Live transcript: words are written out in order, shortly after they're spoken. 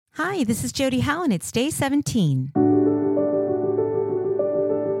Hi, this is Jodi Howe, and it's day 17.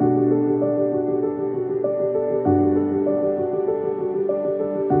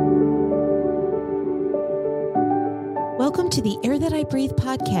 Welcome to the Air That I Breathe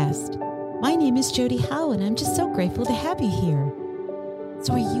podcast. My name is Jodi Howe, and I'm just so grateful to have you here.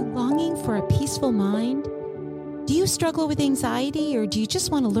 So are you longing for a peaceful mind? Do you struggle with anxiety, or do you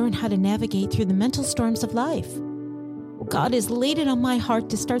just want to learn how to navigate through the mental storms of life? Well, God has laid it on my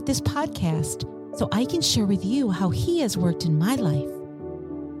heart to start this podcast so I can share with you how He has worked in my life.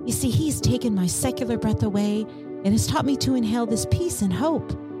 You see, He's taken my secular breath away and has taught me to inhale this peace and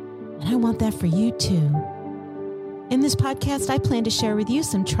hope. And I want that for you too. In this podcast, I plan to share with you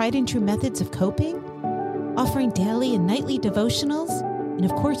some tried and true methods of coping, offering daily and nightly devotionals, and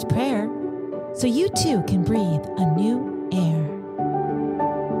of course prayer, so you too can breathe a new air.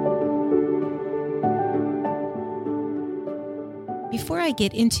 Before I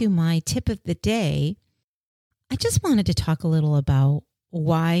get into my tip of the day, I just wanted to talk a little about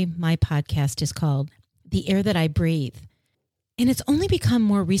why my podcast is called The Air That I Breathe. And it's only become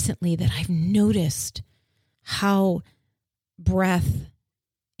more recently that I've noticed how breath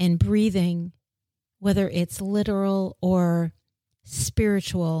and breathing, whether it's literal or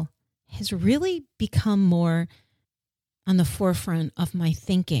spiritual, has really become more on the forefront of my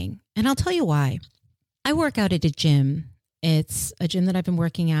thinking. And I'll tell you why. I work out at a gym. It's a gym that I've been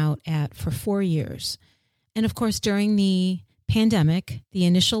working out at for 4 years. And of course, during the pandemic, the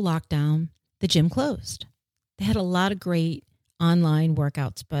initial lockdown, the gym closed. They had a lot of great online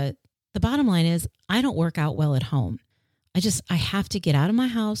workouts, but the bottom line is I don't work out well at home. I have to get out of my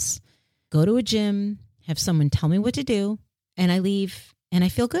house, go to a gym, have someone tell me what to do, and I leave and I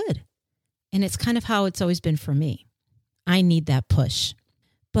feel good. And it's kind of how it's always been for me. I need that push.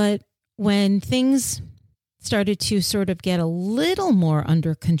 But when things started to sort of get a little more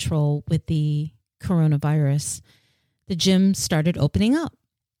under control with the coronavirus, the gym started opening up.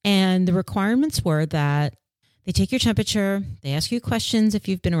 And the requirements were that they take your temperature, they ask you questions if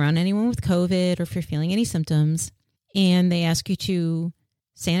you've been around anyone with COVID or if you're feeling any symptoms, and they ask you to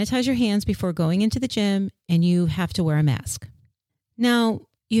sanitize your hands before going into the gym, and you have to wear a mask. Now,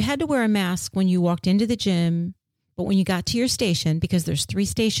 you had to wear a mask when you walked into the gym, but when you got to your station, because there's 3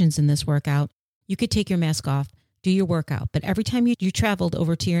 stations in this workout, you could take your mask off, do your workout. But every time you traveled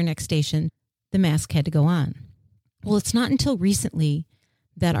over to your next station, the mask had to go on. Well, it's not until recently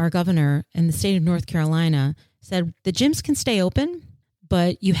that our governor in the state of North Carolina said the gyms can stay open,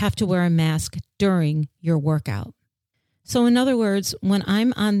 but you have to wear a mask during your workout. So in other words, when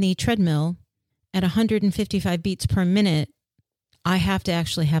I'm on the treadmill at 155 beats per minute, I have to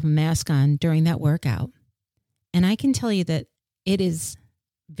actually have a mask on during that workout. And I can tell you that it is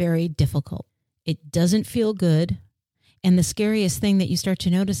very difficult. It doesn't feel good. And the scariest thing that you start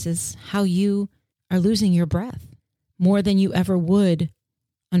to notice is how you are losing your breath more than you ever would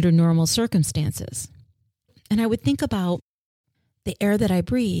under normal circumstances. And I would think about the air that I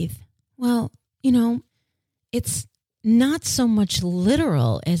breathe. Well, it's not so much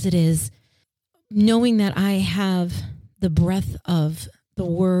literal as it is knowing that I have the breath of the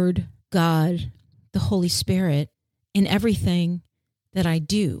Word, God, the Holy Spirit in everything that I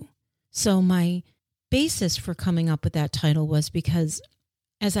do. So my basis for coming up with that title was because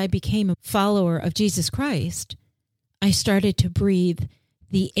as I became a follower of Jesus Christ, I started to breathe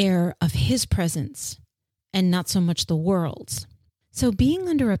the air of His presence and not so much the world's. So being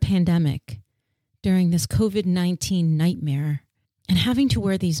under a pandemic during this COVID-19 nightmare and having to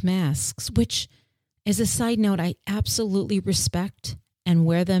wear these masks, which as a side note, I absolutely respect and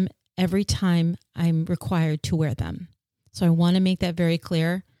wear them every time I'm required to wear them. So I want to make that very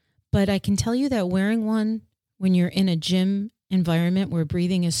clear. But I can tell you that wearing one when you're in a gym environment where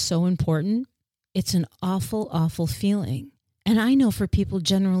breathing is so important, it's an awful, awful feeling. And I know for people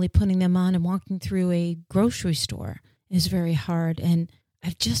generally putting them on and walking through a grocery store is very hard. And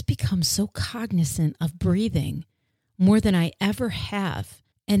I've just become so cognizant of breathing more than I ever have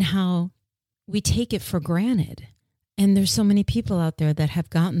and how we take it for granted. And there's so many people out there that have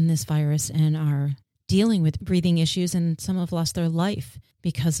gotten this virus and are dealing with breathing issues, and some have lost their life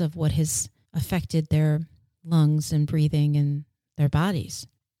because of what has affected their lungs and breathing and their bodies.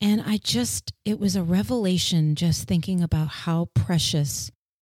 And it was a revelation just thinking about how precious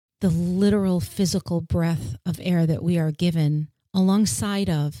the literal physical breath of air that we are given alongside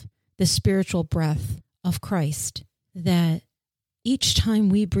of the spiritual breath of Christ, that each time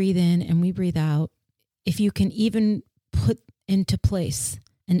we breathe in and we breathe out, if you can even put into place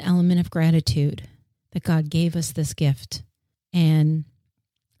an element of gratitude that God gave us this gift. And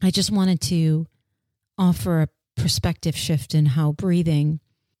I just wanted to offer a perspective shift in how breathing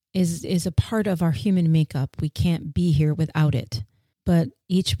is a part of our human makeup. We can't be here without it. But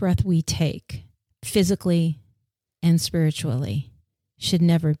each breath we take, physically and spiritually, should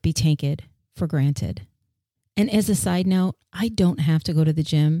never be taken for granted. And as a side note, I don't have to go to the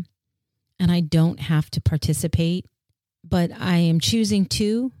gym and I don't have to participate, but I am choosing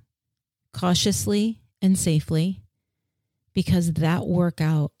to cautiously and safely because that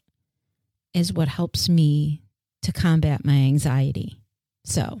workout is what helps me to combat my anxiety.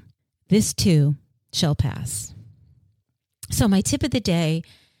 So this too shall pass. So my tip of the day,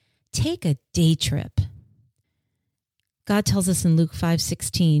 take a day trip. God tells us in Luke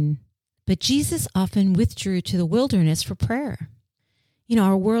 5:16, but Jesus often withdrew to the wilderness for prayer. You know,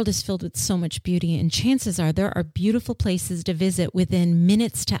 our world is filled with so much beauty, and chances are there are beautiful places to visit within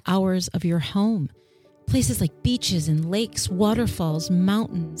minutes to hours of your home. Places like beaches and lakes, waterfalls,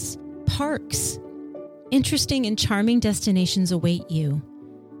 mountains, parks. Interesting and charming destinations await you.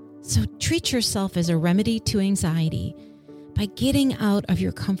 So treat yourself as a remedy to anxiety by getting out of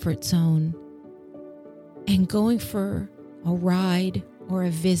your comfort zone and going for a ride or a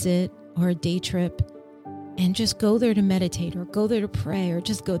visit or a day trip and just go there to meditate or go there to pray or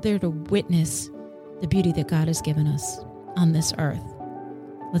just go there to witness the beauty that God has given us on this earth.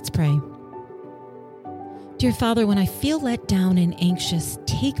 Let's pray. Dear Father, when I feel let down and anxious,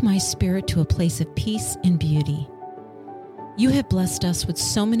 take my spirit to a place of peace and beauty. You have blessed us with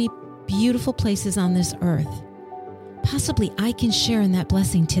so many beautiful places on this earth. Possibly I can share in that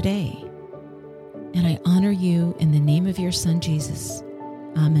blessing today. And I honor you in the name of your Son, Jesus.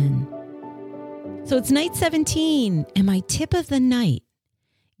 Amen. So it's night 17, and my tip of the night,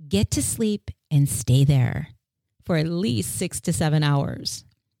 get to sleep and stay there for at least 6 to 7 hours.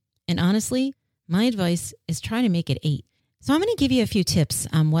 And honestly, my advice is try to make it 8. So I'm going to give you a few tips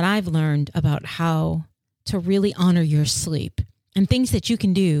on what I've learned about how to really honor your sleep and things that you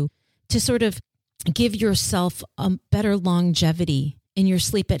can do to sort of give yourself a better longevity in your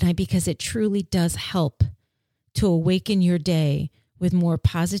sleep at night, because it truly does help to awaken your day with more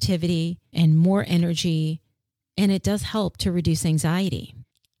positivity and more energy, and it does help to reduce anxiety.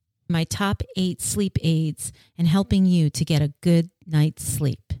 My top 8 sleep aids and helping you to get a good night's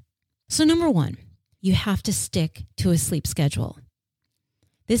sleep. So number 1, you have to stick to a sleep schedule.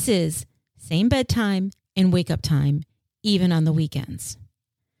 This is same bedtime and wake up time, even on the weekends.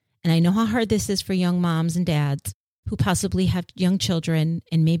 And I know how hard this is for young moms and dads who possibly have young children,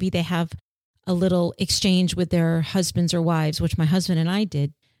 and maybe they have a little exchange with their husbands or wives, which my husband and I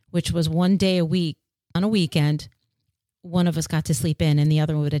did, which was one day a week on a weekend. One of us got to sleep in and the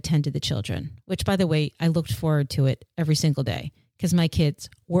other would attend to the children, which, by the way, I looked forward to it every single day because my kids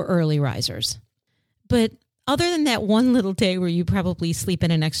were early risers. But other than that one little day where you probably sleep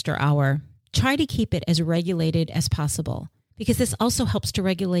in an extra hour, try to keep it as regulated as possible, because this also helps to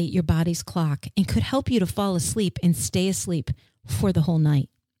regulate your body's clock and could help you to fall asleep and stay asleep for the whole night.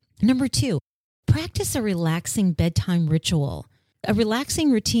 Number 2, practice a relaxing bedtime ritual. A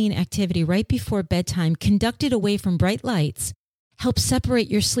relaxing routine activity right before bedtime conducted away from bright lights helps separate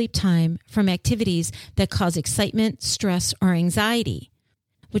your sleep time from activities that cause excitement, stress, or anxiety,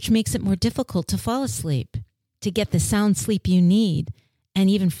 which makes it more difficult to fall asleep, to get the sound sleep you need, and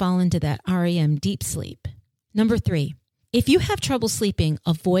even fall into that REM deep sleep. Number 3, if you have trouble sleeping,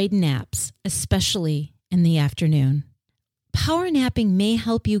 avoid naps, especially in the afternoon. Power napping may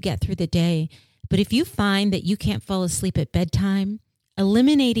help you get through the day, but if you find that you can't fall asleep at bedtime,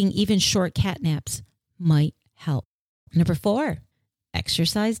 eliminating even short cat naps might help. Number 4,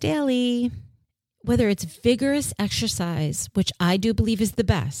 exercise daily. Whether it's vigorous exercise, which I do believe is the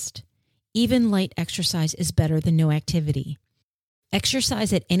best, even light exercise is better than no activity.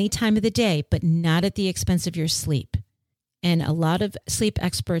 Exercise at any time of the day, but not at the expense of your sleep. And a lot of sleep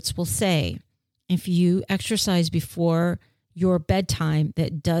experts will say, if you exercise before your bedtime,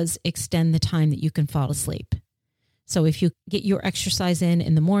 that does extend the time that you can fall asleep. So if you get your exercise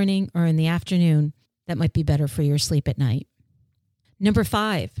in the morning or in the afternoon, that might be better for your sleep at night. Number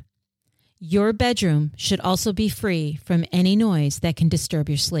 5, your bedroom should also be free from any noise that can disturb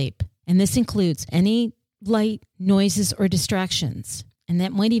your sleep. And this includes any light, noises, or distractions. And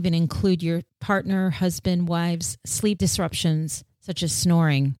that might even include your partner, husband, wives' sleep disruptions, such as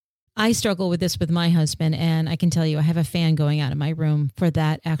snoring. I struggle with this with my husband, and I can tell you I have a fan going out of my room for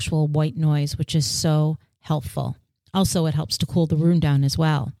that actual white noise, which is so helpful. Also, it helps to cool the room down as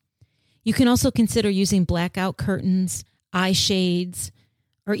well. You can also consider using blackout curtains, eye shades,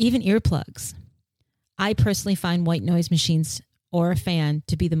 or even earplugs. I personally find white noise machines or a fan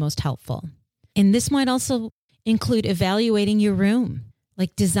to be the most helpful. And this might also include evaluating your room,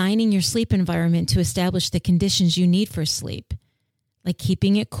 like designing your sleep environment to establish the conditions you need for sleep, like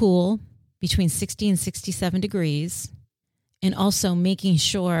keeping it cool between 60 and 67 degrees, and also making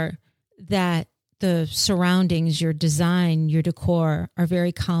sure that the surroundings, your design, your decor are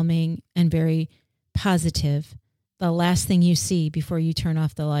very calming and very positive. The last thing you see before you turn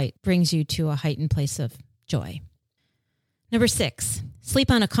off the light brings you to a heightened place of joy. Number 6, sleep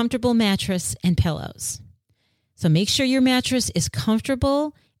on a comfortable mattress and pillows. So make sure your mattress is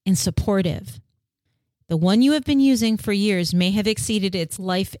comfortable and supportive. The one you have been using for years may have exceeded its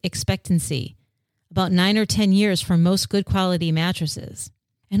life expectancy, about 9 or 10 years for most good quality mattresses.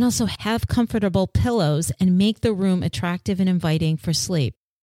 And also have comfortable pillows and make the room attractive and inviting for sleep,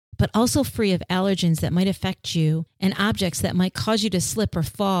 but also free of allergens that might affect you and objects that might cause you to slip or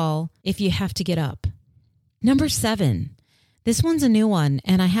fall if you have to get up. Number 7, this one's a new one.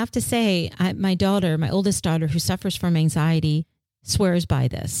 And I have to say, my oldest daughter who suffers from anxiety, swears by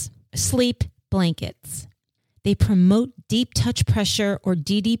this. Sleep blankets. They promote deep touch pressure, or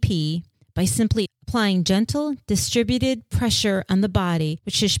DDP, by simply applying gentle distributed pressure on the body,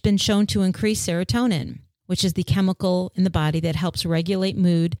 which has been shown to increase serotonin, which is the chemical in the body that helps regulate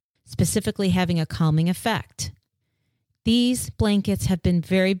mood, specifically having a calming effect. These blankets have been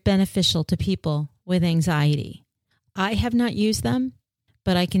very beneficial to people with anxiety. I have not used them,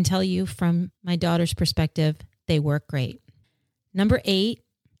 but I can tell you from my daughter's perspective, they work great. Number 8,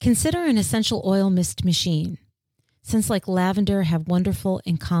 consider an essential oil mist machine. Scents like lavender have wonderful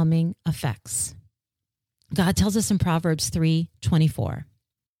and calming effects. God tells us in Proverbs 3:24,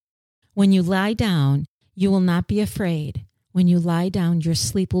 when you lie down, you will not be afraid. When you lie down, your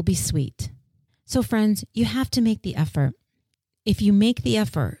sleep will be sweet. So friends, you have to make the effort. If you make the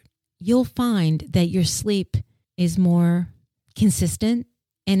effort, you'll find that your sleep is more consistent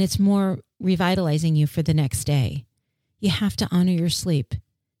and it's more revitalizing you for the next day. You have to honor your sleep.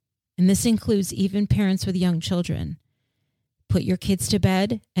 And this includes even parents with young children. Put your kids to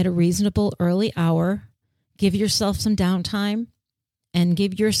bed at a reasonable early hour. Give yourself some downtime and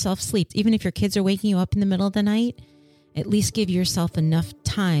give yourself sleep. Even if your kids are waking you up in the middle of the night, at least give yourself enough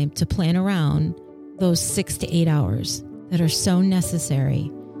time to plan around those 6 to 8 hours that are so necessary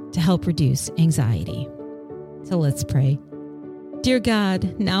to help reduce anxiety. So let's pray. Dear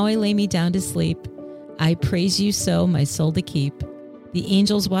God, now I lay me down to sleep. I praise you so, my soul to keep. The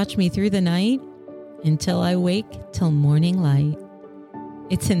angels watch me through the night until I wake till morning light.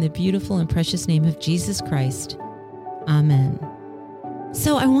 It's in the beautiful and precious name of Jesus Christ. Amen.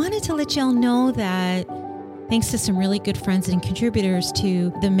 So I wanted to let y'all know that thanks to some really good friends and contributors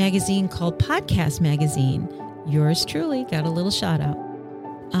to the magazine called Podcast Magazine, yours truly got a little shout out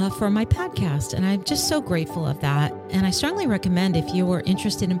for my podcast. And I'm just so grateful of that. And I strongly recommend, if you are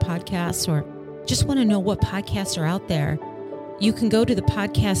interested in podcasts or just want to know what podcasts are out there, you can go to the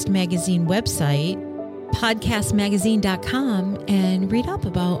Podcast Magazine website, podcastmagazine.com, and read up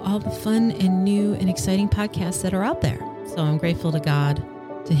about all the fun and new and exciting podcasts that are out there. So I'm grateful to God.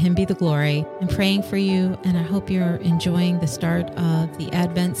 To him be the glory. I'm praying for you, and I hope you're enjoying the start of the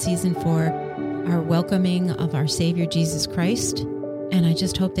Advent season for our welcoming of our Savior, Jesus Christ. And I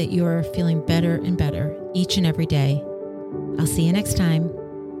just hope that you're feeling better and better each and every day. I'll see you next time.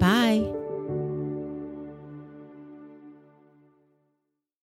 Bye.